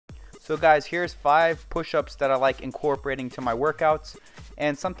So guys, here's 5 push-ups that I like incorporating to my workouts,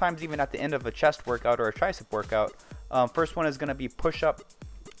 and sometimes even at the end of a chest workout or a tricep workout. First one is going to be push-up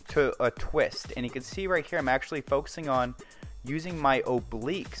to a twist, and you can see right here I'm actually focusing on using my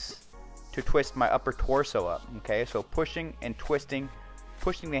obliques to twist my upper torso up. Okay, so pushing and twisting,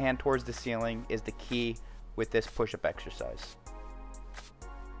 pushing the hand towards the ceiling is the key with this push-up exercise.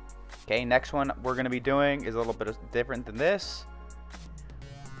 Okay, next one we're going to be doing is a little bit different than this.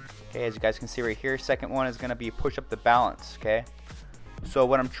 Okay, as you guys can see right here, second one is going to be push up the balance. Okay, so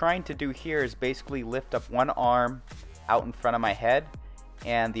what I'm trying to do here is basically lift up one arm out in front of my head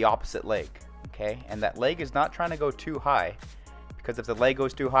and the opposite leg. Okay, and that leg is not trying to go too high, because if the leg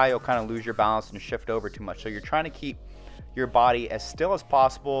goes too high, you'll kind of lose your balance and shift over too much. So you're trying to keep your body as still as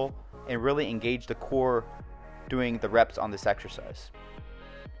possible and really engage the core doing the reps on this exercise.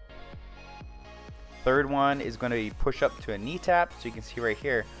 Third one is going to be push up to a knee tap. So you can see right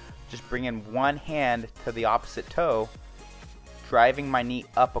here, just bring in one hand to the opposite toe, driving my knee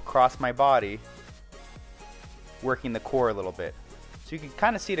up across my body, working the core a little bit. So you can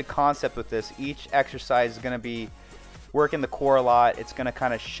kind of see the concept with this. Each exercise is going to be working the core a lot. It's going to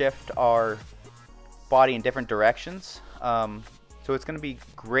kind of shift our body in different directions. So it's going to be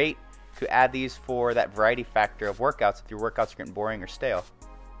great to add these for that variety factor of workouts if your workouts are getting boring or stale.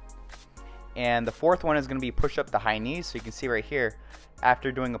 And the fourth one is going to be push up the high knees. So you can see right here,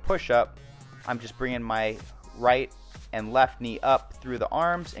 after doing a push up, I'm just bringing my right and left knee up through the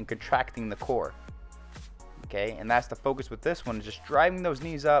arms and contracting the core. Okay, and that's the focus with this one, is just driving those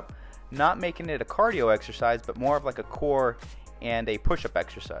knees up, not making it a cardio exercise, but more of like a core and a push-up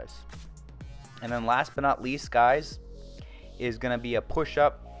exercise. And then last but not least, guys, is going to be a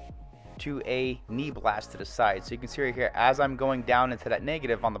push-up to a knee blast to the side. So you can see right here, as I'm going down into that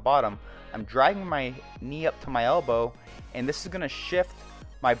negative on the bottom, I'm driving my knee up to my elbow, and this is going to shift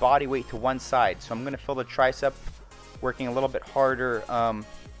my body weight to one side. So I'm going to feel the tricep working a little bit harder on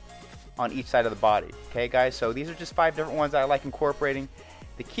each side of the body. Okay, guys, so these are just 5 different ones that I like incorporating.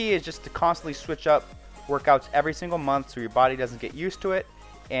 The key is just to constantly switch up workouts every single month so your body doesn't get used to it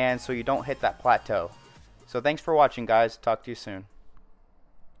and so you don't hit that plateau. So thanks for watching, guys. Talk to you soon.